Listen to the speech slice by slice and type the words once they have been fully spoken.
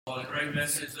What a great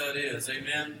message that is.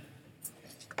 Amen.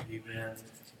 Amen.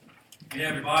 If you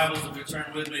have your Bibles, if you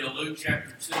turn with me to Luke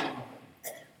chapter 2.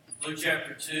 Luke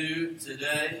chapter 2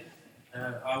 today.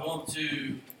 I want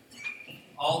to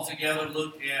all together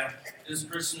look at this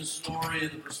Christmas story in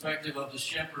the perspective of the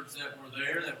shepherds that were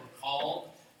there, that were called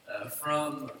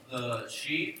from the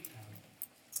sheep.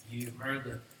 You've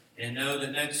heard and know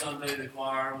that next Sunday the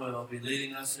choir will be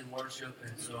leading us in worship,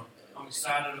 and so I'm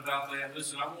excited about that.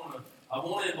 Listen, I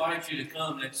want to invite you to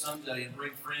come next Sunday and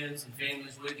bring friends and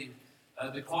families with you.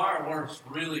 The choir works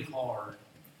really hard.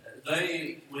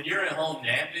 When you're at home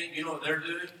napping, you know what they're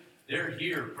doing? They're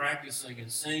here practicing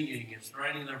and singing and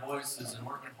straining their voices and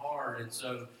working hard. And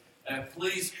so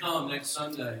please come next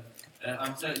Sunday.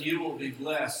 I'm telling you, you will be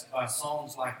blessed by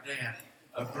songs like that.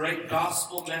 A great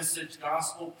gospel message,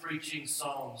 gospel preaching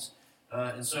songs.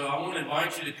 And so I want to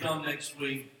invite you to come next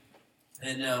week.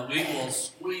 And we will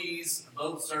squeeze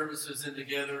both services in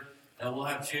together. We'll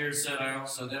have chairs set out,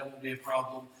 so that won't be a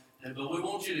problem. But we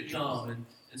want you to come.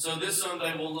 And so this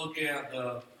Sunday we'll look at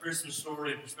the Christmas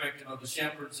story in perspective of the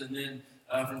shepherds. And then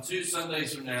from 2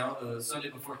 Sundays from now, the Sunday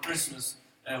before Christmas,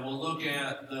 we'll look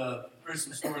at the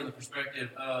Christmas story in the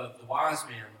perspective of the wise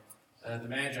men, the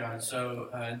Magi. And so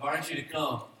I invite you to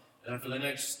come for the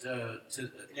next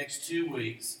 2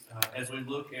 weeks as we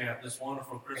look at this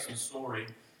wonderful Christmas story.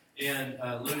 In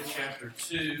Luke chapter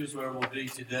 2 is where we'll be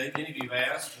today. Many of you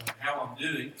have asked how I'm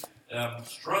doing. I'm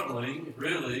struggling,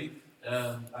 really.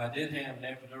 I did have an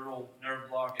epidural nerve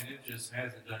block, and it just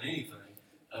hasn't done anything.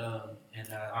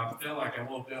 And I feel like I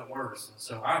woke up worse. And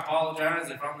so I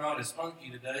apologize if I'm not as funky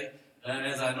today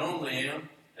as I normally am.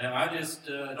 I just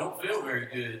don't feel very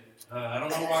good. I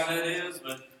don't know why that is,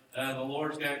 but the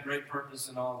Lord's got great purpose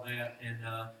in all that. And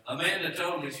Amanda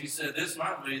told me, she said, this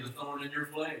might be the thorn in your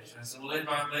flesh. I said, well, it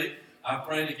might be. I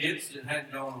prayed against it. It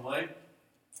hadn't gone away.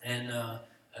 And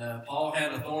Paul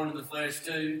had a thorn in the flesh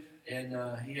too, and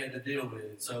he had to deal with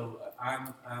it. So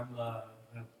I'm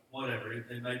whatever.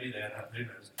 It may be that. Who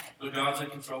knows? But God's in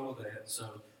control of that.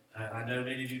 So I know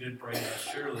many of you didn't pray. I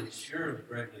surely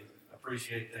greatly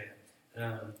appreciate that.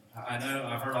 I know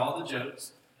I've heard all the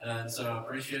jokes, and so I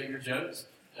appreciate your jokes.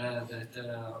 That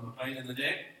I'm a pain in the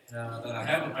neck, that I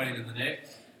have a pain in the neck,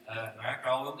 I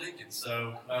call them deacons.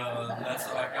 So that's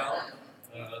what I call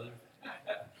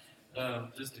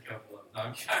them. Just a couple of them. No,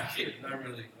 I'm kidding.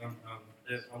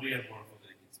 We have wonderful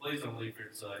deacons. Please don't leave here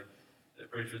and say that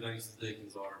preacher thinks the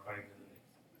deacons are a pain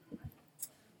in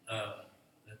the neck.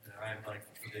 That I am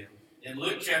thankful for them. In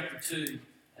Luke chapter 2,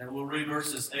 and we'll read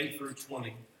verses 8 through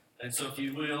 20. And so if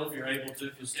you will, if you're able to,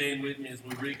 if you'll stand with me as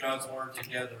we read God's Word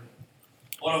together.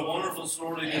 What a wonderful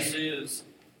story this is,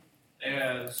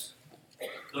 as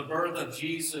the birth of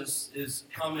Jesus is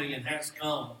coming and has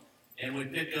come. And we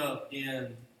pick up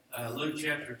in Luke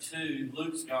chapter 2,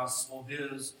 Luke's gospel,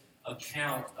 his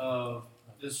account of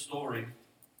this story.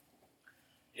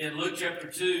 In Luke chapter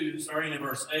 2, starting in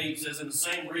verse 8, it says, in the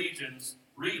same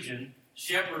region,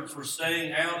 shepherds were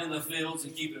staying out in the fields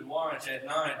and keeping watch at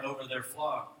night over their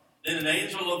flock. Then an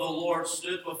angel of the Lord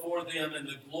stood before them, and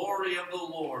the glory of the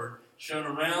Lord shone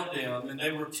around them, and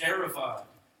they were terrified.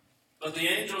 But the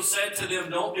angel said to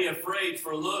them, don't be afraid,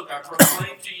 for look, I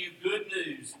proclaim to you good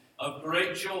news of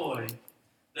great joy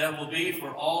that will be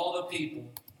for all the people.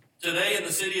 Today in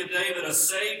the city of David a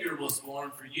Savior was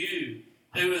born for you,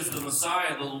 who is the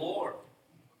Messiah, the Lord.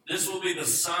 This will be the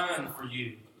sign for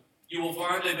you. You will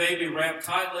find a baby wrapped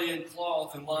tightly in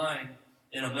cloth and lying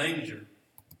in a manger.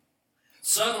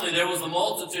 Suddenly there was a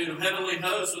multitude of heavenly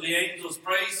hosts with the angels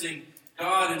praising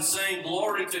God and saying,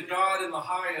 glory to God in the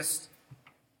highest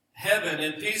heaven,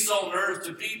 and peace on earth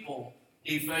to people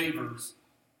he favors.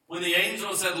 When the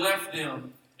angels had left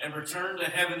them and returned to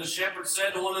heaven, the shepherds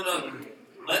said to one another,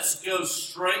 let's go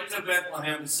straight to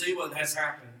Bethlehem and see what has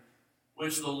happened,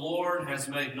 which the Lord has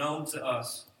made known to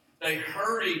us. They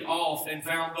hurried off and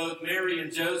found both Mary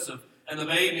and Joseph and the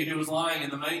baby who was lying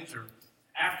in the manger.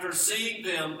 After seeing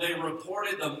them, they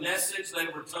reported the message they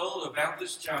were told about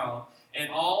this child, and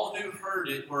all who heard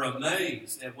it were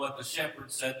amazed at what the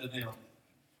shepherds said to them.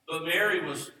 But Mary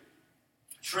was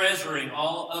treasuring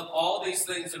all these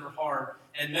things in her heart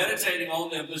and meditating on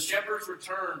them. The shepherds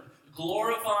returned,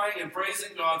 glorifying and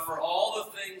praising God for all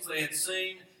the things they had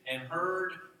seen and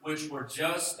heard, which were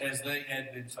just as they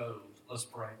had been told. Let's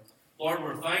pray. Lord,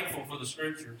 we're thankful for the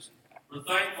Scriptures. We're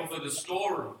thankful for the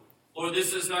story. Lord,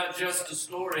 this is not just a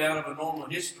story out of a normal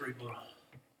history book.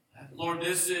 Lord,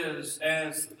 this is,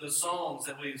 as the songs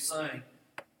that we've sang,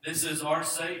 this is our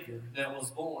Savior that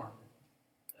was born.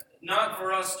 Not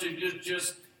for us to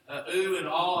just ooh and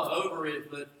awe over it,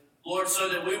 but Lord, so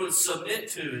that we would submit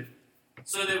to it,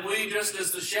 so that we, just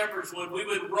as the shepherds would, we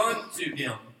would run to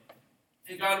him.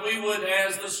 And God, we would,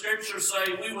 as the scriptures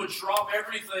say, we would drop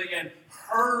everything and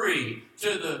hurry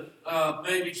to the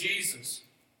baby Jesus.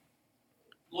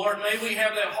 Lord, may we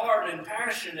have that heart and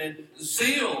passion and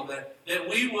zeal that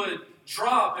we would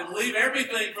drop and leave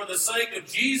everything for the sake of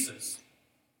Jesus.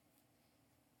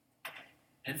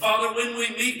 And Father, when we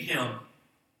meet him,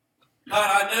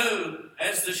 God, I know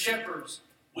as the shepherds,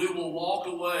 we will walk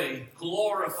away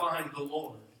glorifying the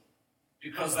Lord,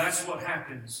 because that's what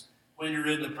happens when you're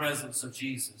in the presence of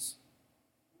Jesus.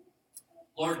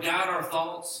 Lord, guide our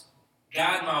thoughts,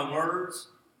 guide my words.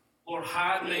 Lord,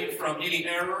 hide me from any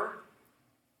error.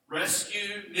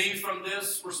 Rescue me from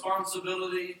this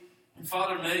responsibility. And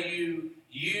Father, may you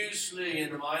use me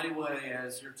in a mighty way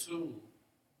as your tool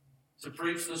to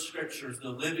preach the scriptures, the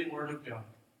living word of God.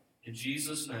 In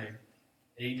Jesus' name,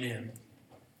 amen.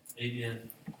 Amen.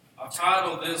 I've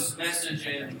titled this message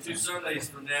in 2 Sundays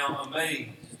from now,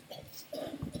 Amazed.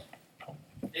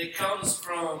 It comes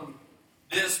from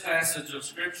this passage of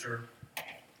Scripture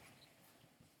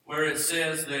where it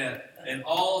says that, and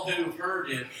all who heard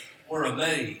it were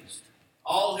amazed.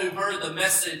 All who heard the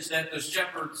message that the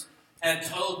shepherds had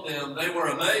told them, they were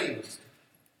amazed.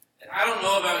 And I don't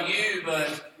know about you,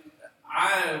 but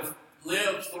I've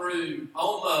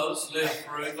almost lived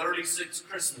through 36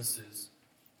 Christmases.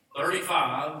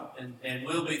 35, and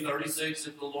will be 36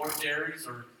 if the Lord tarries,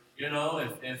 or,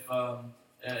 if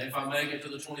I make it to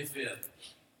the 25th.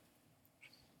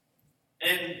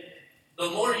 And the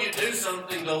more you do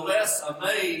something, the less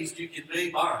amazed you can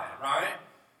be by it, right?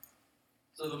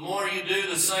 So the more you do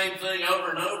the same thing over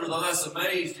and over, the less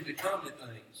amazed you become at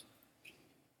things.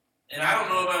 And I don't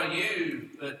know about you,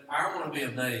 but I want to be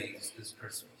amazed this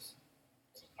Christmas.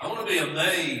 I want to be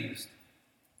amazed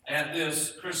at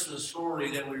this Christmas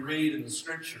story that we read in the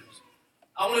Scriptures.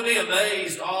 I want to be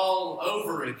amazed all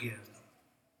over again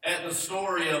at the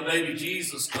story of baby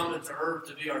Jesus coming to earth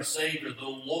to be our Savior, the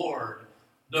Lord,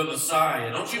 the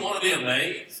Messiah. Don't you want to be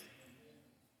amazed?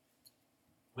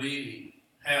 We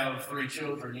have 3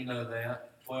 children, you know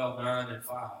that, 12, 9, and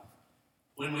 5.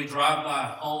 When we drive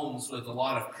by homes with a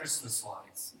lot of Christmas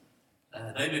lights,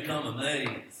 they become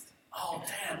amazed. Oh,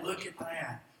 Dad, look at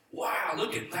that. Wow,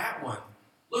 look at that one.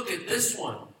 Look at this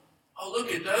one. Oh,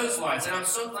 look at those lights. And I'm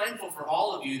so thankful for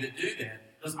all of you that do that,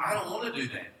 because I don't want to do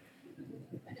that.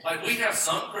 Like, we have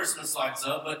some Christmas lights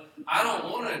up, but I don't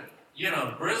want to,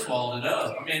 Griswold it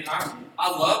up. I mean, I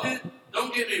love it.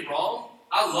 Don't get me wrong.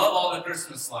 I love all the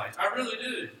Christmas lights. I really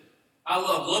do. I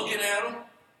love looking at them.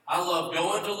 I love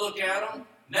going to look at them.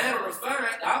 Matter of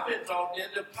fact, I've been talked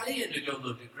into paying to go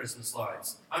look at Christmas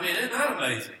lights. I mean, isn't that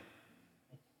amazing?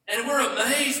 And we're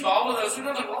amazed by all of those. There's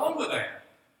nothing wrong with that.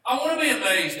 I want to be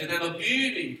amazed at the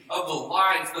beauty of the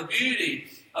lights, the beauty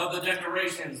of the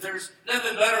decorations. There's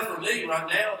nothing better for me right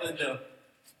now than to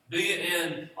be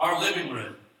in our living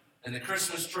room. And the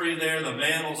Christmas tree there, the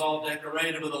mantel's all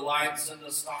decorated with the lights, and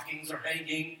the stockings are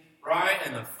hanging, right?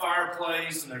 And the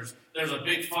fireplace, and there's a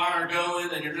big fire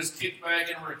going, and you're just kicked back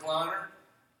in a recliner.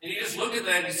 And you just look at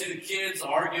that and you see the kids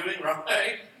arguing,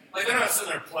 right? Like, they're not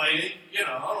sitting there playing. I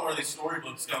don't know where these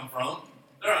storybooks come from.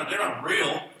 They're not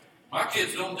real. My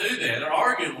kids don't do that. They're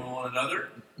arguing with one another.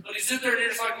 But you sit there and you're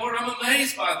just like, Lord, I'm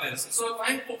amazed by this. I'm so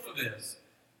thankful for this.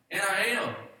 And I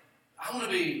am. I want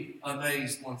to be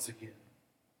amazed once again.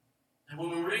 And when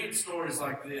we read stories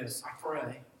like this, I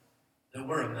pray that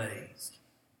we're amazed.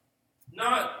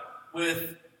 Not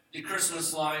with the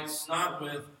Christmas lights, not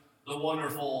with the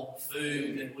wonderful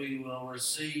food that we will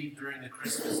receive during the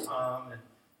Christmas time. And,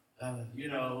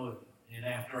 and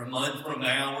after a month from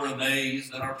now, we're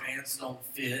amazed that our pants don't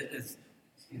fit as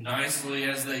nicely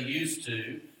as they used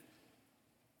to.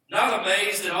 Not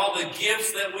amazed at all the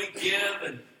gifts that we give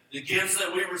and the gifts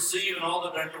that we receive and all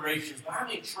the decorations, but I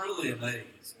mean truly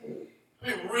amazed. I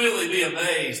mean really be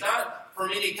amazed, not from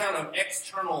any kind of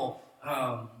external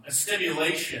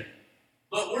stimulation,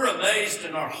 but we're amazed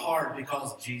in our heart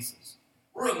because of Jesus.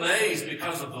 We're amazed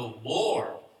because of the Lord.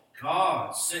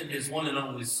 God sent His one and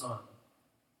only Son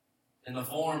in the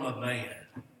form of man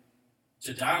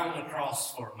to die on the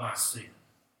cross for my sin.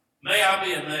 May I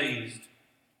be amazed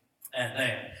at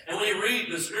that. And when you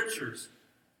read the Scriptures,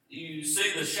 you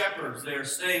see the shepherds, they're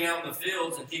staying out in the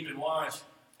fields and keeping watch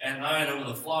at night over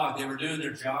the flock. They were doing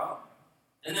their job.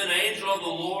 And then the angel of the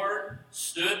Lord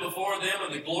stood before them,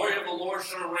 and the glory of the Lord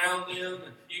shone around them.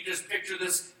 And you just picture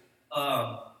this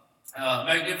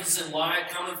magnificent light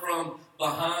coming from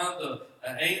behind the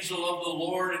angel of the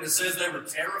Lord, and it says they were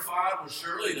terrified. Well,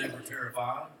 surely they were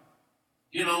terrified.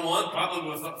 One probably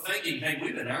was thinking, hey,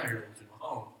 we've been out here too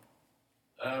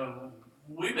long.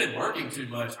 We've been working too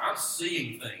much. I'm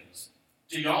seeing things.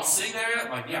 Do y'all see that?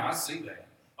 Like, yeah, I see that.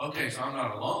 Okay, so I'm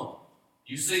not alone.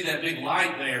 You see that big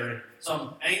light there, and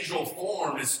some angel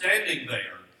form is standing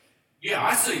there. Yeah,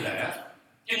 I see that.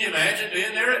 Can you imagine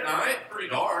being there at night? Pretty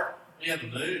dark. You have the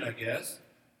moon, I guess.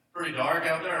 Pretty dark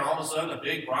out there, and all of a sudden a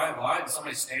big bright light, and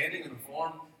somebody standing in the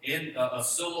form, in a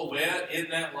silhouette in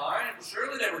that light. Well,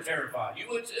 surely they were terrified. You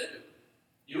would too.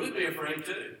 You would be afraid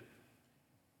too.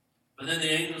 But then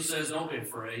the angel says, don't be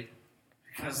afraid,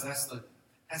 because that's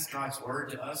God's word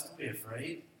to us. Don't be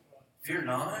afraid. Fear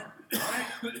not. Right?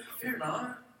 Fear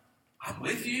not. I'm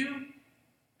with you.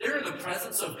 They're in the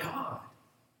presence of God.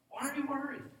 Why are you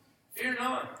worried? Fear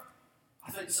not.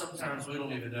 I think sometimes we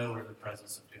don't even know we're in the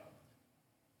presence of God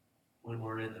when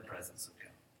we're in the presence of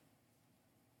God.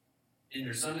 In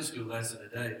your Sunday school lesson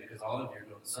today, because all of you are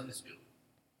going to Sunday school,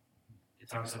 it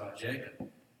talks about Jacob.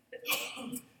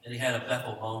 And he had a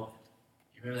Bethel moment.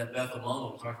 You remember that Bethel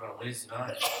moment we talked about on Wednesday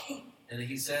night? And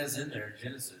he says in there, in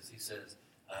Genesis, he says,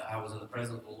 I was in the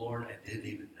presence of the Lord and didn't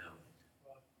even know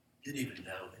it. Didn't even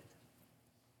know it.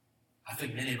 I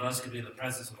think many of us could be in the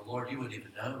presence of the Lord, you wouldn't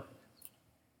even know it.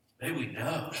 May we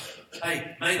know.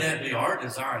 Hey, may that be our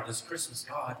desire this Christmas,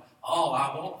 God. All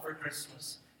I want for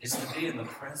Christmas is to be in the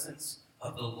presence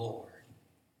of the Lord.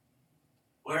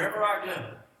 Wherever I go,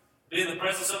 be in the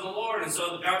presence of the Lord. And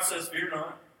so God says, fear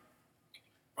not.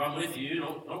 I'm with you.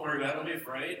 Don't worry about it. Don't be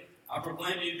afraid. I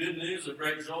proclaim to you good news of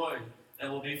great joy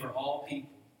that will be for all people.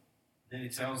 Then he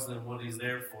tells them what he's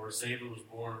there for. A Savior was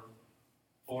born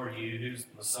for you, who's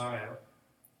the Messiah.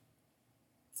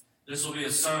 This will be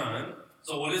a sign.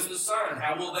 So what is the sign?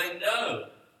 How will they know?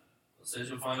 It says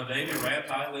you'll find a baby wrapped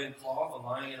tightly in cloth and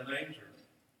lying in a manger.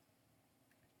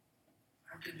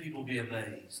 How can people be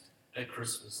amazed at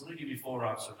Christmas? Let me give you 4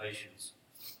 observations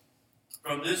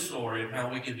from this story of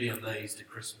how we can be amazed at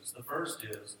Christmas. The first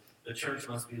is the church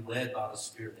must be led by the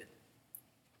Spirit.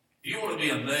 If you want to be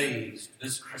amazed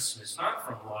this Christmas, not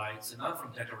from lights and not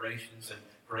from decorations and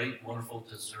great, wonderful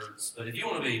desserts, but if you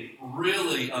want to be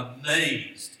really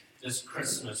amazed this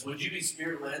Christmas, would you be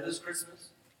Spirit-led this Christmas?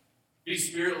 Be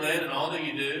Spirit-led in all that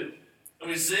you do? And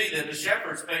we see that the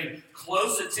shepherds paid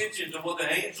close attention to what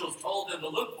the angels told them to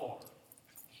look for.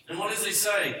 And what does he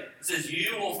say? It says,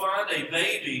 you will find a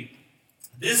baby.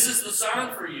 This is the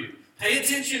sign for you. Pay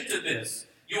attention to this.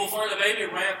 You will find a baby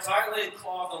wrapped tightly in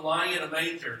cloth and lying in a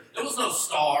manger. There was no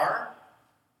star.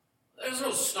 There was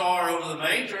no star over the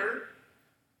manger.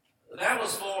 That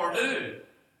was for who?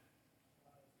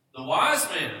 The wise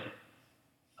men.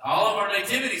 All of our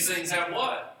nativity scenes have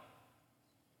what?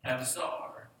 Have a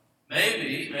star.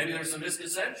 Maybe there's some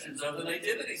misconceptions of the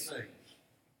nativity scene.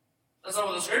 That's not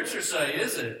what the scriptures say,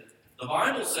 is it? The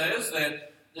Bible says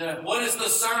that what is the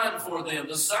sign for them?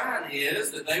 The sign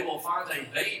is that they will find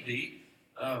a baby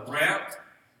wrapped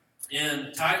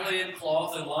tightly in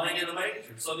cloth and lying in a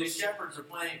manger. So these shepherds are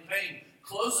paying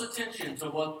close attention to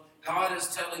what God is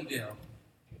telling them.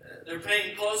 They're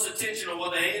paying close attention to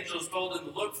what the angels told them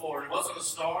to look for. It wasn't a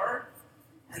star.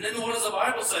 And then what does the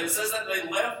Bible say? It says that they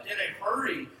left in a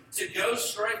hurry to go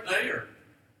straight there. It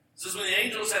says when the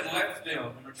angels had left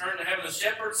them and returned to heaven, the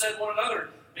shepherds said to one another,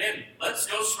 man, let's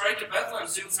go straight to Bethlehem and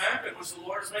see what's happened, which the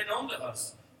Lord has made known to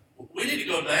us. We need to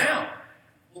go now.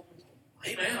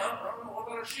 Hey, man, I don't know. What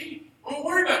about our sheep? Don't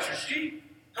worry about your sheep.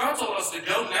 God told us to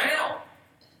go now.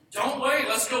 Don't wait.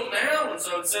 Let's go now. And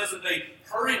so it says that they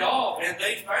hurried off, and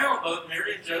they found both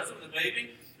Mary and Joseph and the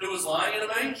baby who was lying in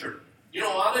a manger. You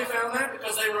know why they found that?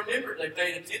 Because they remembered. They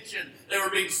paid attention. They were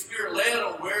being Spirit-led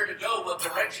on where to go, what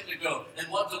direction to go, and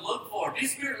what to look for. Be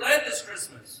Spirit-led this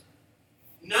Christmas.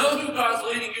 Know who God's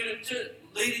leading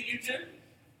you to.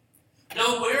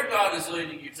 Know where God is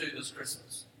leading you to this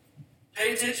Christmas.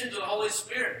 Pay attention to the Holy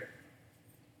Spirit.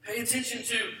 Pay attention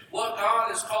to what God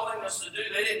is calling us to do.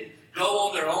 They didn't go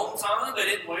on their own time. They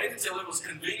didn't wait until it was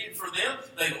convenient for them.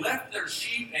 They left their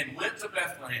sheep and went to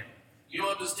Bethlehem. You know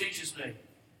what this teaches me?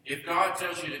 If God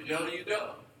tells you to go, you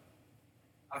go.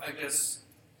 I think that's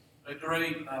a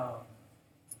great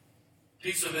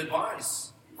piece of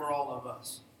advice for all of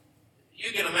us.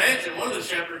 You can imagine one of the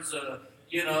shepherds, the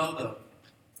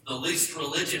least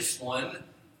religious one.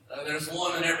 There's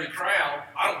one in every crowd.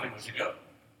 I don't think we should go.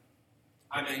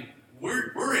 I mean,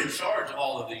 we're in charge of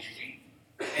all of these sheep.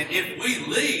 And if we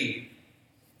leave,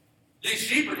 these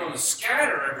sheep are going to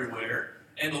scatter everywhere,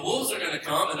 and the wolves are going to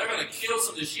come, and they're going to kill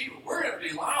some of the sheep. We're going to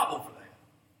be liable for that.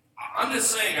 I'm just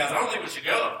saying, guys, I don't think we should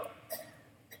go.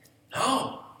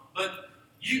 No. But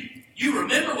you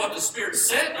remember what the Spirit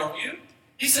said, don't you?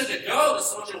 He said to go.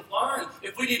 This is what you'll find.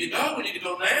 If we need to go, we need to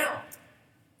go now.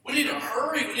 We need to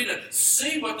hurry. We need to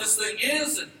see what this thing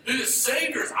is and who the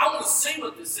Savior is. I want to see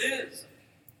what this is.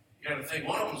 You got to think,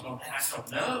 one of them's going, man, I just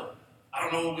don't know. I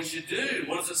don't know what we should do.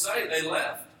 What does it say? They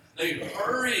left. They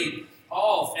hurried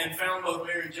off and found both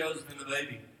Mary and Joseph and the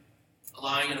baby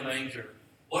lying in a manger.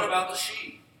 What about the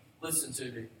sheep? Listen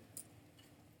to me.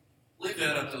 Leave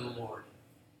that up to the Lord.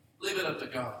 Leave it up to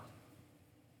God.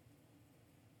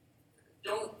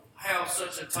 Don't have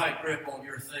such a tight grip on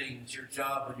your things, your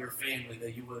job, and your family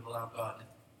that you wouldn't allow God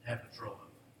to have control of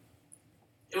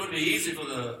it. It would be easy for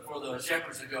the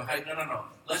shepherds to go, hey, no.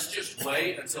 Let's just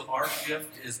wait until our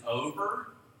shift is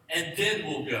over, and then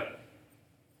we'll go.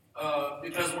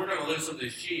 Because we're going to lose some of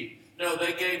these sheep. No,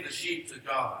 they gave the sheep to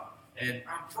God. And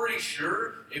I'm pretty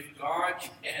sure if God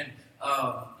can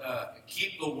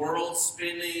keep the world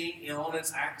spinning on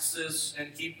its axis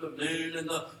and keep the moon and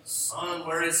the sun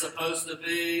where it's supposed to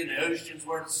be and the oceans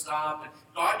where to stop, and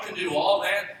God can do all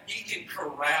that, He can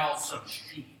corral some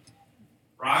sheep.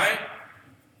 Right?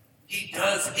 He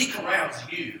does. He corrals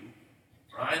you.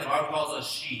 Right? The Bible calls us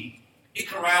sheep. He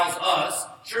corrals us.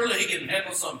 Surely He can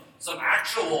handle some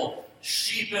actual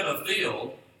sheep in a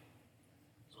field.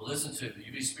 So listen to me.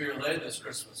 You be Spirit-led this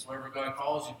Christmas. Wherever God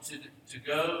calls you to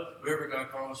go, wherever God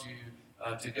calls you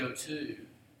to go to,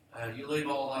 you leave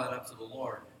all that up to the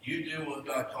Lord. You do what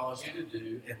God calls you to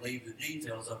do and leave the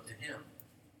details up to Him.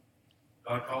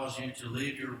 God calls you to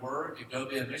leave your work and go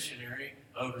be a missionary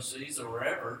overseas or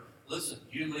wherever. Listen,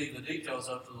 you leave the details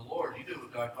up to the Lord. You do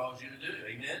what God calls you to do.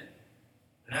 Amen?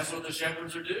 And that's what the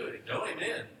shepherds are doing. Go,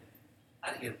 amen.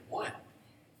 I didn't get what?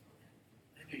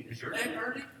 Maybe, is your name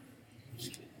Ernie?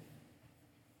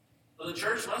 Well, the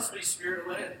church must be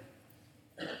Spirit-led.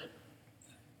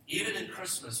 Even in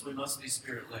Christmas, we must be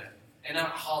Spirit-led and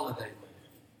not holiday-led.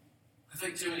 I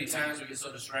think too many times we get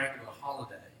so distracted with a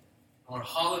holiday. And we're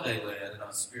holiday-led and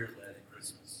not Spirit-led in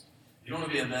Christmas. You don't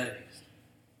want to be amazed.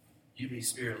 You be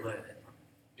Spirit-led.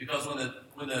 Because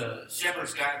when the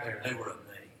shepherds got there, they were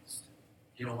amazed.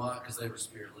 You know why? Because they were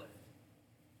Spirit-led.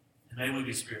 And may we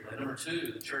be Spirit-led. Number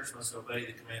two, the church must obey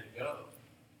the command to go.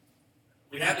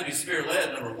 We have to be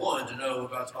Spirit-led, number one, to know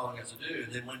what God's calling us to do.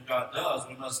 And then when God does,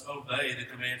 we must obey the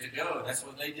command to go. And that's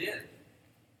what they did.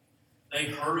 They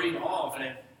hurried off,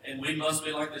 and we must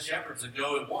be like the shepherds and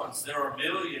go at once. There are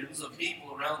millions of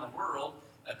people around the world.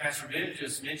 Pastor Ben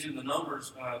just mentioned the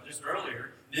numbers just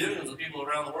earlier. Millions of people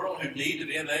around the world who need to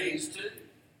be amazed too.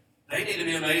 They need to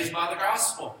be amazed by the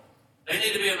gospel. They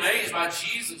need to be amazed by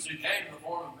Jesus who came in the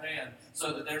form of man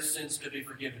so that their sins could be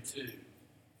forgiven too.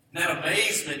 And that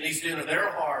amazement needs to enter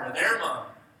their heart and their mind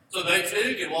so they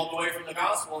too can walk away from the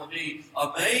gospel and be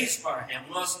amazed by Him.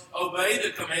 We must obey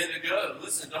the command to go.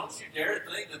 Listen, don't you dare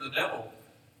think that the devil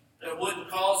wouldn't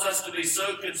cause us to be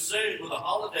so consumed with the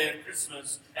holiday of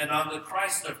Christmas and not the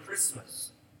Christ of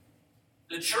Christmas.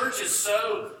 The church is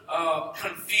so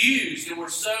confused, and we're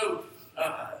so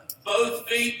both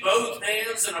feet, both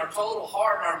hands, and our total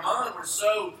heart and our mind, we're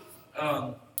so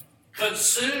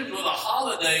consumed with the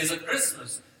holidays of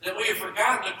Christmas that we have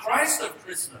forgotten the Christ of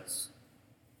Christmas.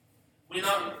 We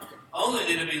not only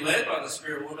need to be led by the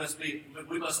Spirit,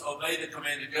 we must obey the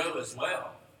command to go as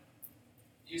well.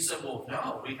 You said, well,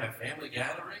 no, we have family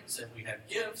gatherings, and we have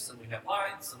gifts, and we have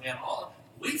lights, and we have all.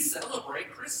 We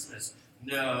celebrate Christmas.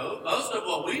 No, most of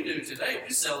what we do today,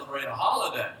 we celebrate a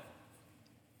holiday.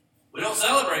 We don't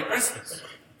celebrate Christmas.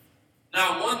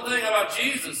 Now, one thing about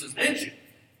Jesus is mentioned.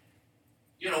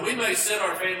 We may sit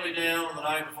our family down the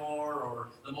night before or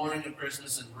the morning of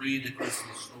Christmas and read the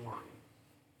Christmas story.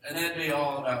 And that'd be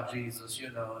all about Jesus,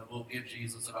 and we'll give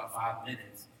Jesus about 5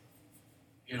 minutes,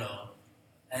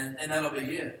 and that'll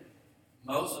be it.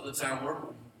 Most of the time,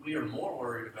 we are more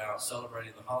worried about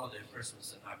celebrating the holiday of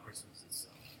Christmas than not Christmas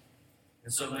itself.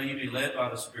 And so may you be led by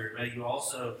the Spirit. May you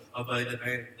also obey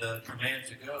the command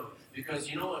to go. Because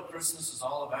you know what Christmas is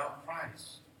all about?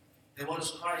 Christ. And what is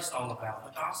Christ all about?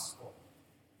 The gospel.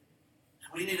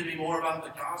 We need to be more about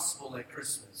the gospel at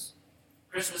Christmas.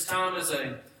 Christmas time is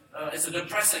a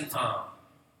depressing time.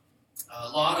 A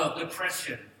lot of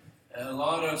depression. A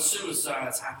lot of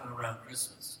suicides happen around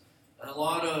Christmas. A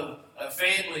lot of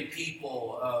family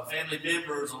people, family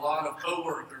members, a lot of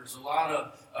co-workers, a lot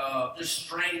of just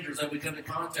strangers that we come in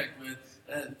contact with,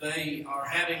 they are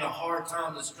having a hard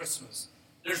time this Christmas.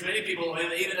 There's many people,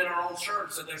 even in our own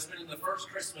church, that they're spending the first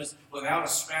Christmas without a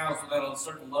spouse, without a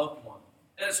certain loved one.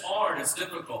 And it's hard, it's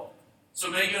difficult. So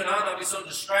may you and I not be so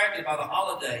distracted by the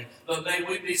holiday, but may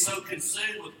we be so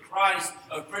consumed with Christ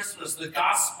of Christmas, the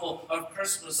gospel of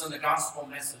Christmas, and the gospel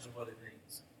message of what it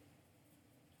means.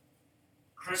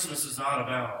 Christmas is not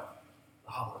about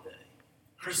the holiday.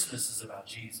 Christmas is about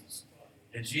Jesus.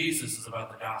 And Jesus is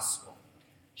about the gospel.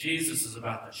 Jesus is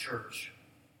about the church.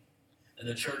 And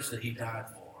the church that He died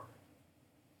for.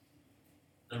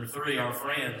 Number three, our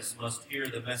friends must hear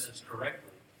the message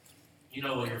correctly. You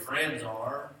know what your friends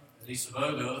are. At East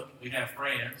Savoga, we have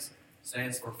friends.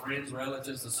 Stands for friends,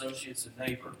 relatives, associates, and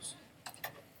neighbors.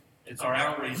 It's our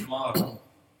outreach model.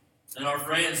 And our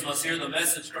friends must hear the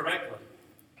message correctly.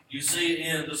 You see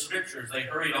in the scriptures, they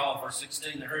hurried off, verse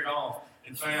 16, they hurried off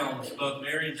and found both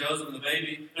Mary and Joseph and the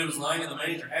baby who was lying in the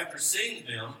manger. After seeing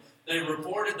them, they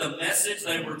reported the message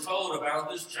they were told about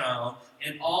this child,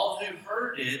 and all who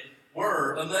heard it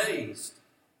were amazed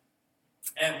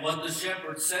at what the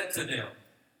shepherds said to them.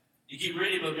 You keep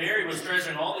reading, but Mary was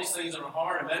treasuring all these things in her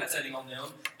heart and meditating on them.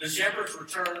 The shepherds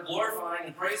returned, glorifying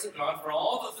and praising God for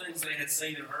all the things they had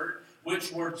seen and heard,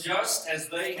 which were just as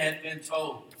they had been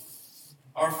told.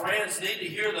 Our friends need to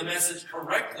hear the message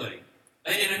correctly.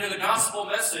 They need to hear the gospel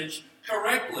message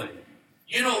correctly.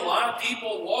 You know why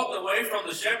people walked away from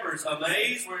the shepherds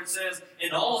amazed, where it says,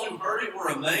 and all who heard it were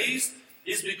amazed?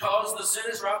 Is because the sin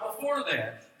is right before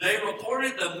that. They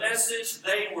reported the message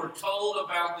they were told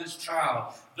about this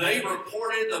child. They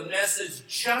reported the message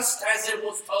just as it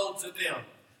was told to them.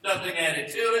 Nothing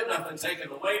added to it, nothing taken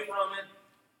away from it.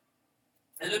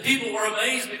 And the people were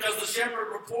amazed because the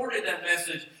shepherd reported that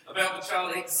message about the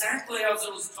child exactly as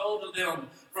it was told to them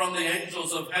from the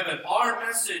angels of heaven. Our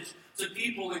message to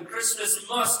people in Christmas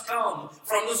must come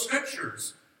from the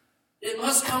Scriptures. It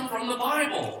must come from the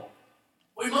Bible.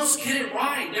 We must get it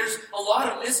right. There's a lot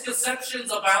of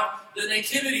misconceptions about the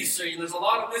nativity scene. There's a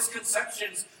lot of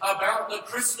misconceptions about the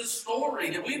Christmas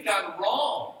story that we've gotten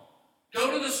wrong.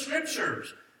 Go to the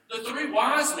Scriptures. The three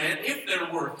wise men, if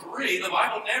there were three, the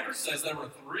Bible never says there were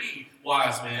three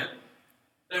wise men.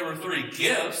 There were three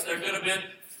gifts. There could have been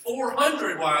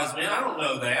 400 wise men. I don't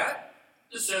know that.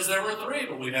 It says there were three,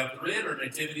 but we have 300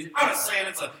 nativities. I'm not saying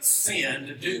it's a sin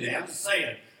to do that. I'm just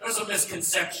saying there's some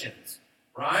misconceptions,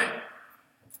 right?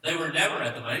 They were never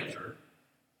at the manger.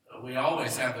 We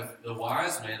always have the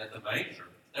wise men at the manger.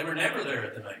 They were never there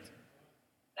at the manger.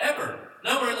 Ever.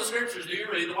 Nowhere in the Scriptures do you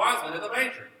read the wise men at the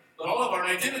manger. But all of our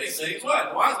nativity scenes, what?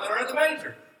 The wise men are at the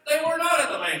manger. They were not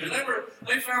at the manger.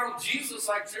 They found Jesus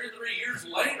like 2 or 3 years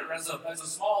later as a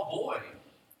small boy.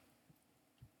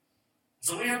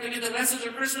 So we have to get the message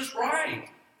of Christmas right.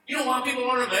 You know why people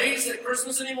aren't amazed at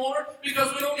Christmas anymore?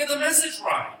 Because we don't get the message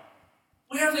right.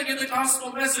 We have to get the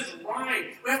gospel message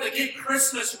right. We have to get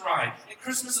Christmas right. And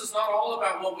Christmas is not all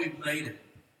about what we've made it.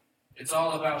 It's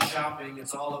all about shopping.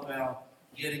 It's all about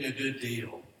getting a good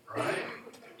deal, right?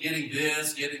 Getting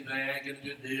this, getting that, getting a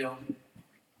good deal.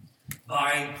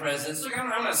 Buying presents. Look, I'm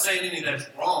not saying any of that's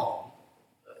wrong.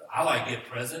 I like to get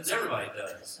presents. Everybody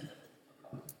does.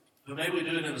 But maybe we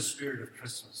do it in the spirit of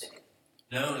Christmas,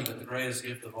 knowing that the greatest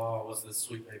gift of all was this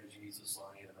sweet baby Jesus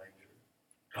lying in a manger.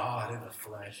 God in the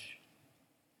flesh.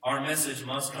 Our message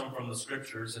must come from the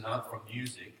Scriptures and not from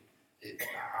music.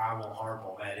 I won't harp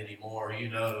on that anymore. You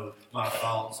know my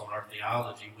thoughts on our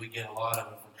theology. We get a lot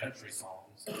of it from country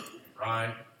songs,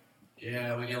 right?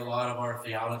 Yeah, we get a lot of our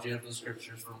theology of the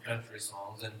Scriptures from country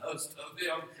songs, and most of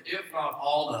them, if not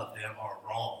all of them, are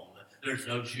wrong. There's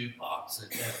no jukebox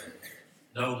in heaven.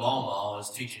 No mama is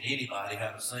teaching anybody how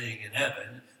to sing in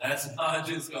heaven. That's not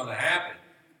just going to happen.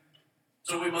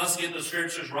 So we must get the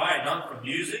Scriptures right, not from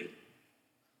music.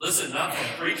 Listen, not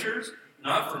from preachers,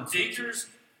 not from teachers,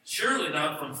 surely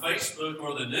not from Facebook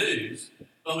or the news,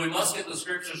 but we must get the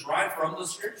Scriptures right from the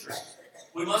Scriptures.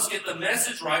 We must get the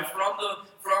message right from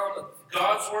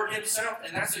God's Word Himself,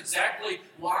 and that's exactly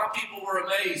why people were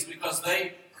amazed, because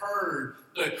they heard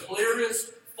the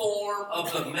clearest form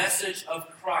of the message of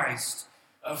Christ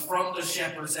from the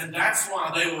shepherds, and that's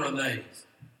why they were amazed.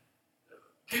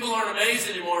 People aren't amazed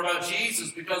anymore about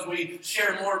Jesus because we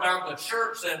share more about the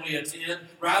church that we attend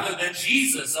rather than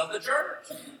Jesus of the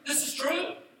church. This is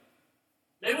true.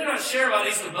 Maybe we not share about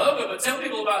East Savoga, but tell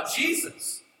people about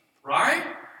Jesus, right?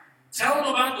 Tell them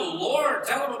about the Lord.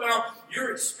 Tell them about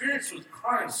your experience with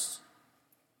Christ.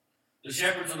 The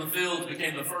shepherds in the fields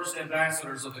became the first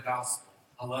ambassadors of the gospel.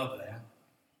 I love that.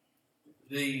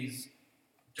 These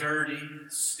dirty,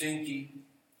 stinky,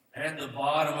 at the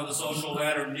bottom of the social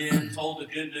ladder, men told the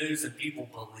good news and people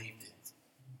believed it.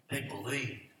 They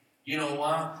believed. You know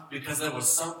why? Because there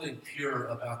was something pure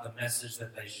about the message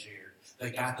that they shared. They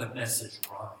got the message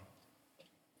right.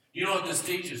 You know what this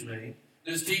teaches me?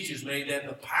 This teaches me that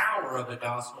the power of the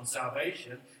gospel and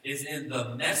salvation is in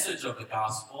the message of the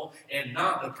gospel and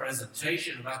not the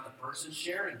presentation about the person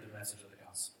sharing the message of the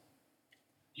gospel.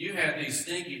 You had these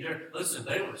stinky, dirty, listen,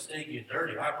 they were stinky and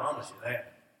dirty, I promise you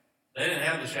that. They didn't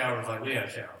have the showers like we have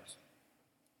showers.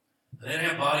 They didn't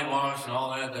have body wash and all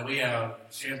that we have,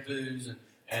 shampoos,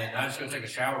 and I just go take a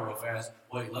shower real fast.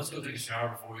 Wait, let's go take a shower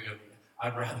before we go.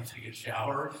 I'd rather take a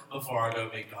shower before I go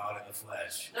meet God in the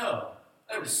flesh. No,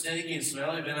 They were stinky and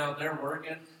smelly, been out there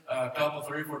working a couple,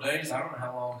 3 or 4 days. I don't know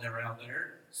how long they were out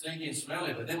there, stinky and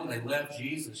smelly. But then when they left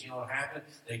Jesus, you know what happened?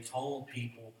 They told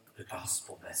people the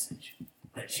gospel message,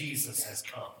 that Jesus has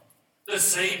come. The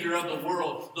Savior of the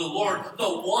world, the Lord, the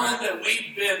one that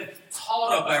we've been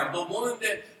taught about, the one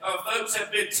that folks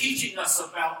have been teaching us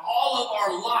about all of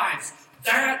our lives.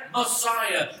 That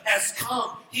Messiah has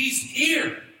come. He's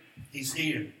here. He's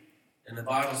here. And the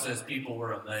Bible says people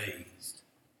were amazed.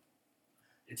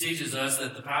 It teaches us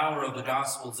that the power of the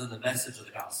gospel is in the message of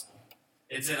the gospel.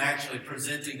 It's in actually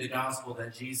presenting the gospel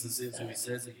that Jesus is who he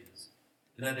says he is.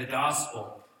 And that the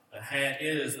gospel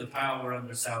is the power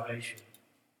under salvation.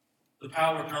 The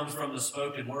power comes from the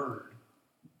spoken word,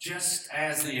 just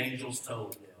as the angels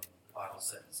told them, the Bible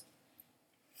says.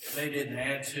 They didn't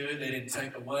add to it. They didn't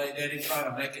take away. They didn't try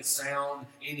to make it sound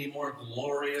any more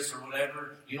glorious or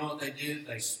whatever. You know what they did?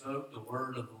 They spoke the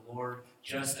word of the Lord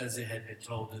just as it had been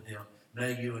told to them.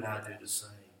 May you and I do the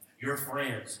same. Your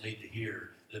friends need to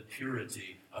hear the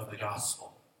purity of the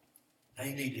gospel.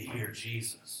 They need to hear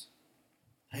Jesus.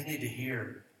 They need to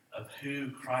hear of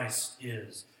who Christ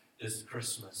is this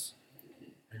Christmas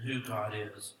and who God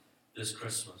is this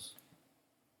Christmas.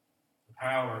 The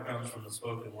power comes from the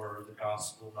spoken word, the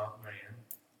gospel, not man.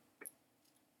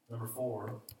 Number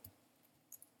 4,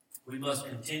 we must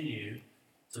continue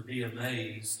to be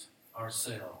amazed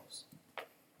ourselves.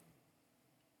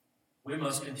 We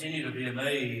must continue to be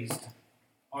amazed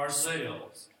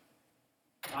ourselves.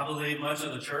 I believe much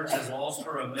of the church has lost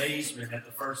her amazement at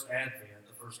the first advent,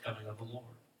 the first coming of the Lord.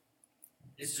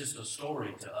 It's just a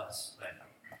story to us now.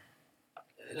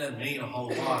 It doesn't mean a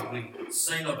whole lot. We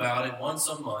sing about it once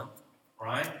a month,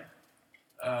 right?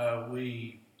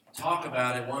 We talk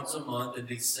about it once a month in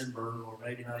December, or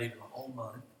maybe not even a whole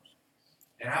month.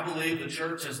 And I believe the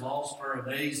church has lost her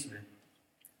amazement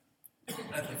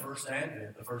at the first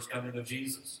advent, the first coming of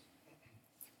Jesus.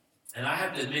 And I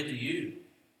have to admit to you,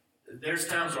 there's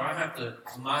times where I have to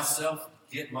myself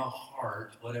get my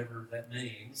heart, whatever that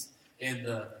means, in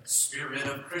the spirit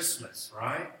of Christmas,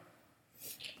 right?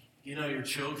 You know, your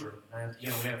children, and, you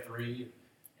know, we have 3,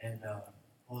 and,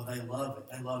 well, they love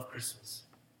it. They love Christmas.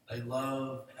 They're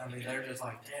just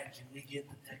like, Dad, can we get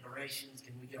the decorations?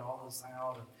 Can we get all this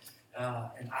out?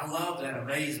 And I love that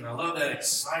amazement. I love that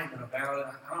excitement about it.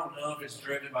 I don't know if it's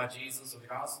driven by Jesus or the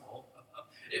gospel.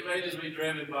 It may just be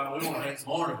driven by, we want to hang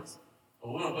some ornaments.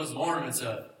 Or we want to put some ornaments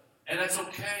up. And that's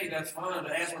okay. That's fine.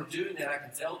 But as we're doing that, I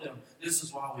can tell them, this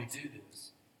is why we do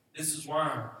this. This is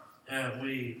why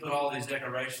we put all these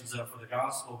decorations up for the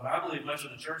gospel. But I believe much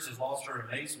of the church has lost her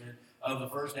amazement of the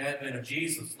first advent of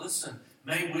Jesus. Listen,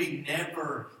 may we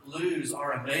never lose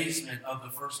our amazement of the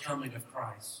first coming of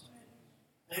Christ.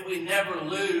 May we never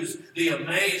lose the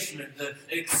amazement, the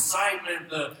excitement,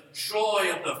 the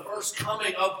joy of the first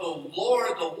coming of the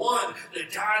Lord, the one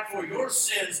that died for your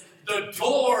sins, the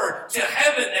door to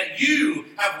heaven that you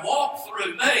have walked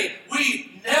through. May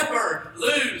we never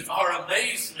lose our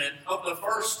amazement of the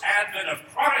first advent of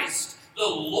Christ, the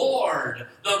Lord,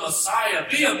 the Messiah.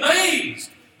 Be amazed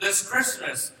this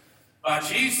Christmas by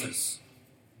Jesus,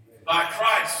 by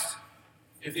Christ.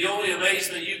 If the only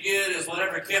amazement you get is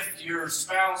whatever gift your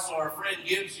spouse or a friend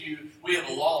gives you, we have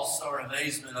lost our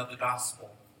amazement of the gospel.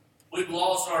 We've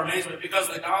lost our amazement because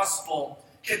the gospel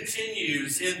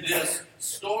continues in this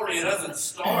story. It doesn't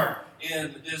start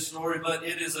in this story, but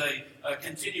it is a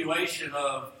continuation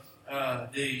of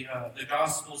the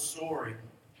gospel story.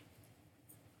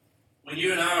 When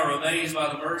you and I are amazed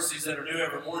by the mercies that are new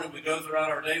every morning, we go throughout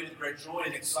our day with great joy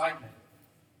and excitement.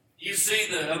 You see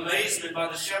the amazement by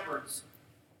the shepherds.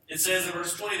 It says in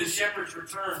verse 20, the shepherds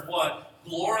returned what?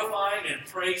 Glorifying and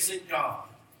praising God.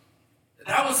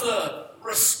 That was the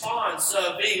response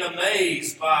of being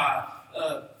amazed by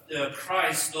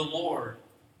Christ the Lord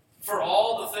for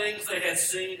all the things they had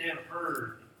seen and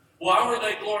heard. Why were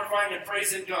they glorifying and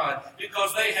praising God?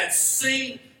 Because they had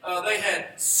seen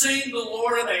the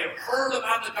Lord, and they had heard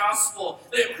about the gospel.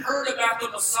 They had heard about the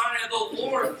Messiah, the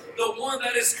Lord, the one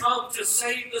that has come to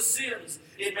save the sins.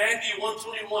 In Matthew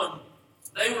 1:21,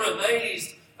 they were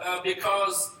amazed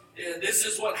because this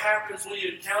is what happens when you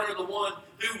encounter the one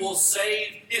who will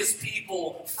save his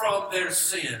people from their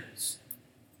sins.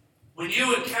 When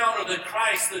you encounter the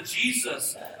Christ, the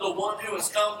Jesus, the one who has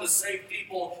come to save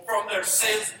people from their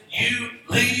sins, you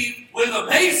leave with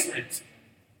amazement.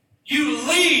 You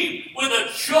leave with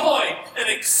a joy and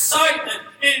excitement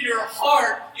in your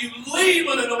heart. You leave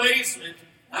with an amazement.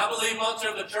 I believe much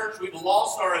of the church, we've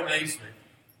lost our amazement.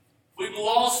 We've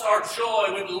lost our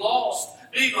joy. We've lost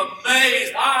being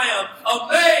amazed. I am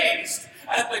amazed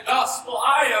at the gospel.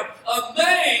 I am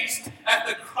amazed at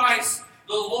the Christ,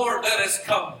 the Lord that has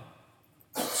come.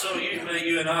 So may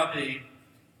you and I be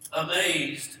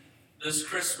amazed this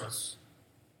Christmas.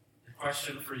 The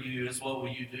question for you is, what will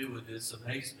you do with this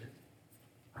amazement?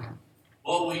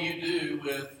 What will you do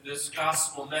with this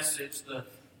gospel message,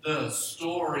 the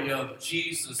story of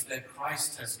Jesus that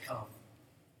Christ has come?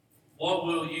 What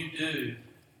will you do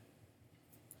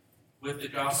with the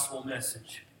gospel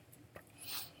message?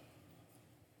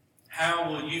 How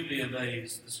will you be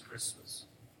amazed this Christmas?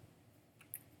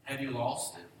 Have you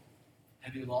lost it?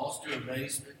 Have you lost your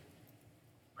amazement?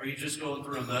 Are you just going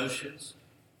through emotions?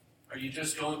 Are you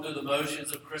just going through the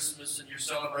motions of Christmas and you're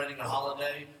celebrating a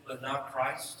holiday but not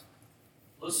Christ?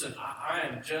 Listen, I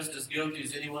am just as guilty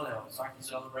as anyone else. I can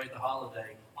celebrate the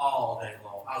holiday all day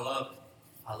long. I love it.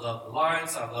 I love the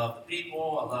lights. I love the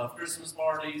people. I love Christmas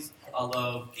parties. I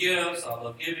love gifts. I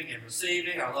love giving and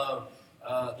receiving. I love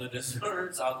the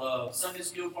desserts. I love Sunday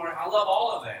school party. I love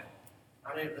all of that.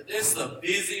 I mean, this is the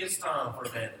busiest time for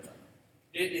Amanda and I.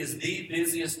 It is the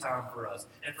busiest time for us.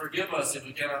 And forgive us if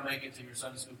we cannot make it to your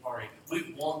Sunday school party.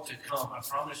 We want to come. I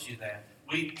promise you that.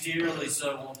 We dearly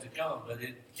so want to come, but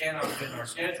it cannot fit in our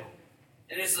schedule.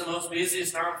 And it's the most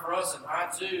busiest time for us, and I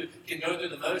too can go through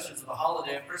the motions of the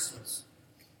holiday of Christmas.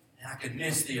 And I can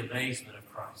miss the amazement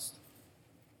of Christ.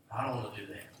 I don't want to do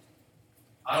that.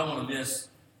 I don't want to miss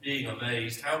being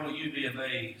amazed. How will you be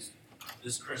amazed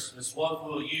this Christmas? What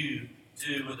will you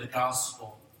do with the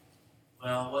gospel?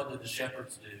 Well, what did the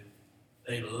shepherds do?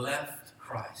 They left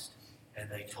Christ and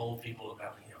they told people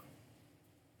about him.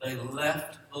 They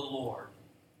left the Lord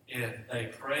and they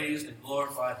praised and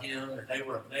glorified him, and they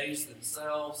were amazed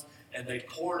themselves, and they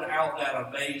poured out that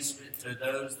amazement to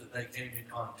those that they came in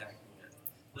contact with.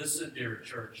 Listen, dear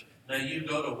church, may you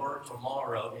go to work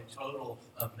tomorrow in total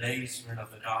amazement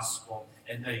of the gospel,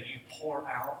 and may you pour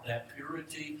out that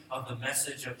purity of the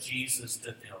message of Jesus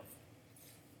to them.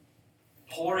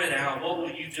 Pour it out. What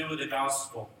will you do with the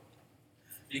gospel?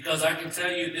 Because I can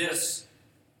tell you this,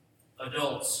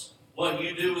 adults, what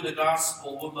you do with the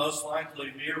gospel will most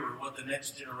likely mirror what the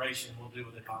next generation will do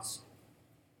with the gospel.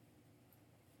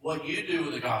 What you do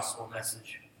with the gospel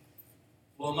message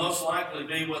will most likely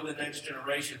be what the next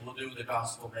generation will do with the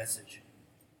gospel message.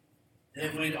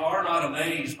 If we are not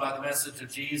amazed by the message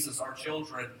of Jesus, our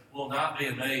children will not be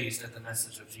amazed at the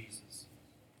message of Jesus.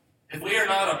 If we are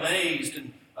not amazed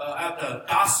at the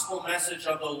gospel message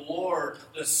of the Lord,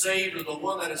 the Savior, the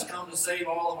one that has come to save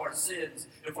all of our sins,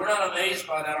 if we're not amazed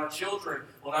by that, our children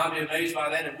will not be amazed by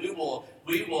that, and we will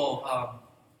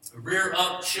rear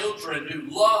up children who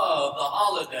love the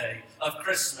holiday of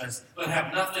Christmas but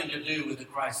have nothing to do with the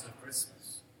Christ of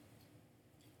Christmas.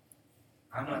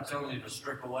 I'm not telling you to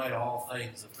strip away all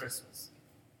things of Christmas.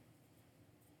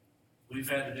 We've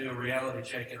had to do a reality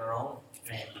check in our own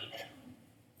family.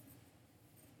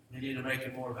 We need to make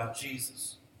it more about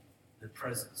Jesus than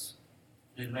presents.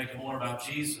 We need to make it more about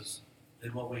Jesus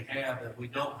than what we have that we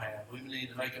don't have. We need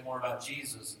to make it more about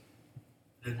Jesus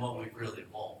than what we really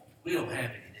want. We don't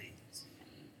have any needs.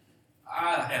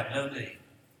 I have no need.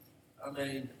 I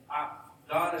mean,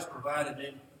 God has provided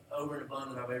me over and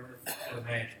abundant I've ever could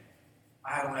imagine.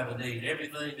 I don't have a need.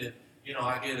 Everything that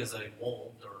I get is a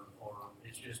want or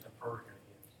it's just a perk.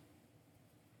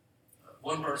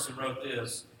 One person wrote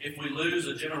this: if we lose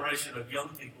a generation of young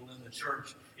people in the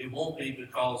church, it won't be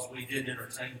because we didn't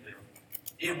entertain them.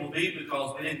 It will be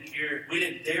because we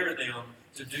didn't dare them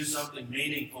to do something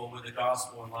meaningful with the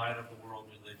gospel in light of the world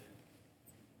we live in.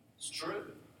 It's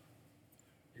true.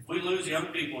 If we lose young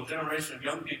people, a generation of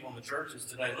young people in the churches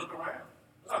today, look around.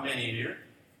 There's not many here.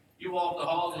 You walk the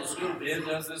halls of the school. Ben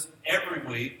does this every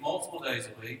week, multiple days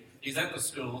a week. He's at the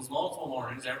schools multiple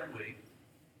mornings every week.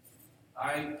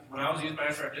 When I was a youth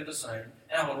pastor, I did the same.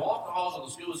 And I would walk the halls of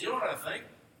the schools. You know what I think?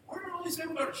 Where do all these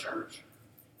people go to church?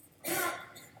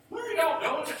 Where are y'all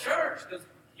going to church? Because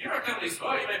you're not coming to these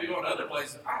schools. You may be going to other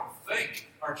places. I don't think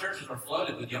our churches are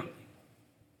flooded with young people.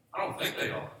 I don't think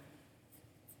they are.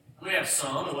 We have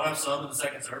some, and we'll have some in the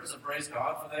second service, and praise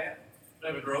God for that. We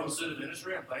have a growing student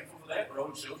ministry. I'm thankful for that.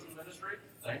 Growing children's ministry.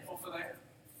 Thankful for that.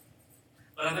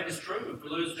 But I think it's true. If we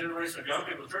lose a generation of young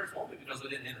people, the church won't be because we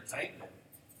didn't entertain them.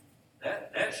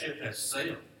 That ship has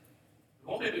sailed. It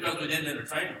won't be because we didn't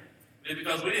entertain them. It'll be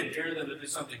because we didn't dare them to do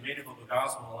something meaningful to the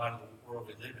gospel in the light of the world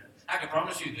we live in. I can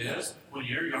promise you this: when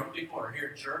your young people are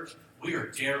here at church, we are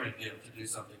daring them to do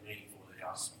something meaningful with the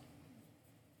gospel.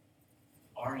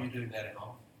 Are you doing that at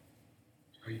home?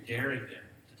 Are you daring them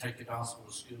to take the gospel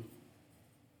to school?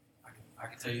 I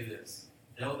can tell you this: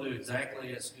 they'll do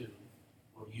exactly at school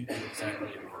what you do exactly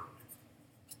at work.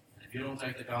 And if you don't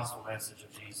take the gospel message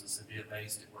of Jesus and be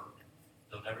amazed at work,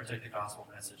 they'll never take the gospel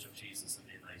message of Jesus and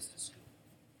be amazed at school.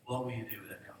 What will you do with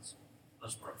that gospel?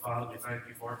 Let's pray. Father, we thank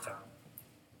you for our time.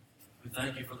 We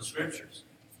thank you for the scriptures.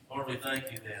 Lord, we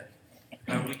thank you that,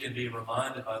 God, we can be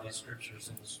reminded by these scriptures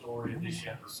in the story of these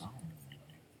shepherds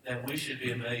that we should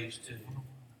be amazed too.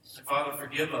 And Father,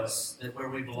 forgive us that where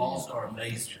we've lost our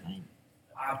amazement.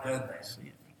 I've done that.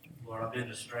 Lord, I've been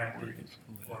distracted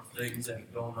for things that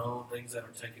have gone on, things that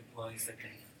are taking place that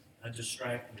can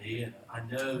distract me. And I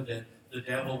know that the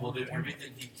devil will do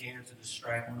everything he can to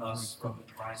distract us from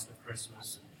the Christ of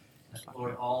Christmas. And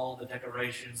Lord, all the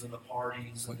decorations and the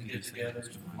parties and the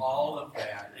get-togethers, all of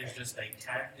that is just a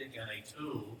tactic and a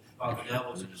tool by the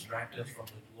devil to distract us from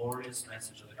the glorious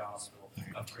message of the gospel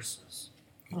of Christmas.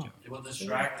 It will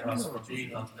distract us from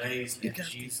being amazed at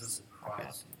Jesus and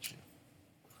Christ.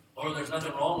 Lord, there's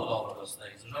nothing wrong with all of those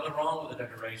things. There's nothing wrong with the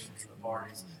decorations and the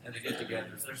parties and the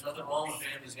get-togethers. There's nothing wrong with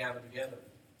families gathered together.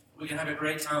 We can have a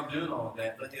great time doing all of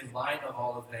that, but in light of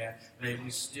all of that, may we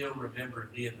still remember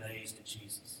and be amazed at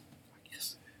Jesus.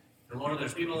 And Lord,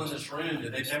 there's people in this room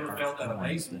that they've never felt that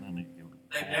amazement.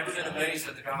 They've never been amazed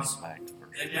at the gospel.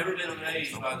 They've never been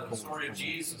amazed by the story of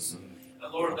Jesus.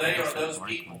 And Lord, they are those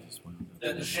people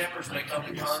that the shepherds may come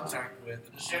in contact with.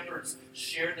 And the shepherds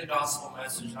shared the gospel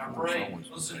message. And I pray,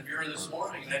 listen, if you're here this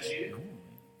morning, that's you.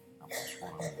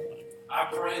 I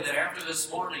pray that after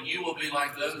this morning, you will be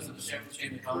like those that the shepherds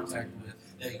came in contact with,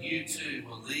 that you too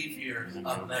will leave here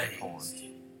amazed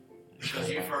because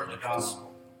you've heard the gospel.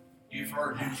 You've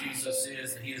heard who Jesus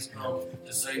is, and he has come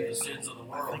to save the sins of the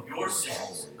world, your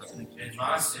sins and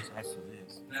my sins.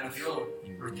 And that if you'll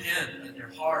repent in your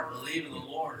heart, believe in the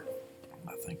Lord,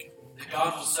 that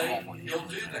God will save you. He'll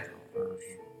do that.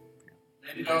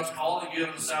 Maybe God's calling you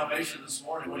into salvation this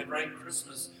morning. What a great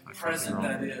Christmas present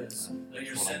that is, that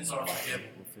your sins are forgiven.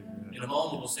 In a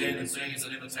moment, we'll stand and sing as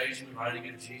an invitation, inviting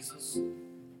you to Jesus.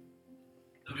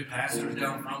 There'll be pastors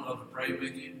down front who will pray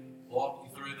with you, walk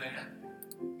you through that.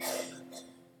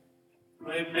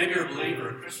 Maybe you're a believer,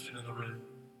 a Christian in the room.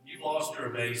 You've lost your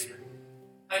amazement.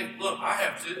 Hey, look, I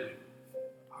have too.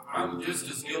 I'm just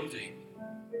as guilty.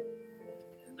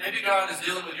 Maybe God is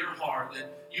dealing with your heart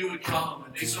that you would come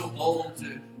and be so bold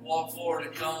to walk forward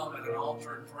and come at an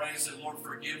altar and pray and say, Lord,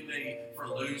 forgive me for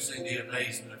losing the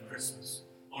amazement of Christmas.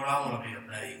 Lord, I want to be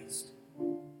amazed.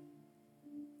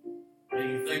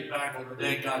 May you think back on the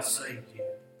day God saved you.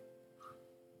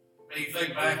 May you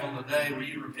think back on the day where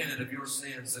you repented of your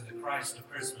sins and the Christ of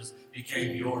Christmas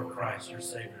became your Christ, your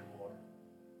Savior and Lord.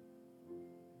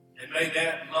 And may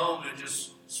that moment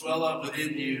just swell up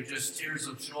within you, just tears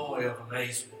of joy, of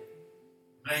amazement.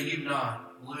 May you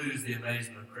not lose the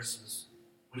amazement of Christmas.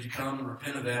 Would you come and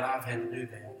repent of that? I've had to do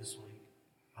that this week.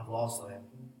 I've lost that.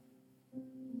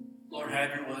 Lord,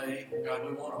 have your way. God,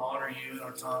 we want to honor you in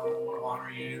our time. We want to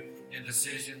honor you in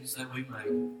decisions that we make.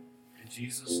 In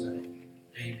Jesus' name,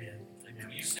 amen.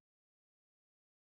 Amen. You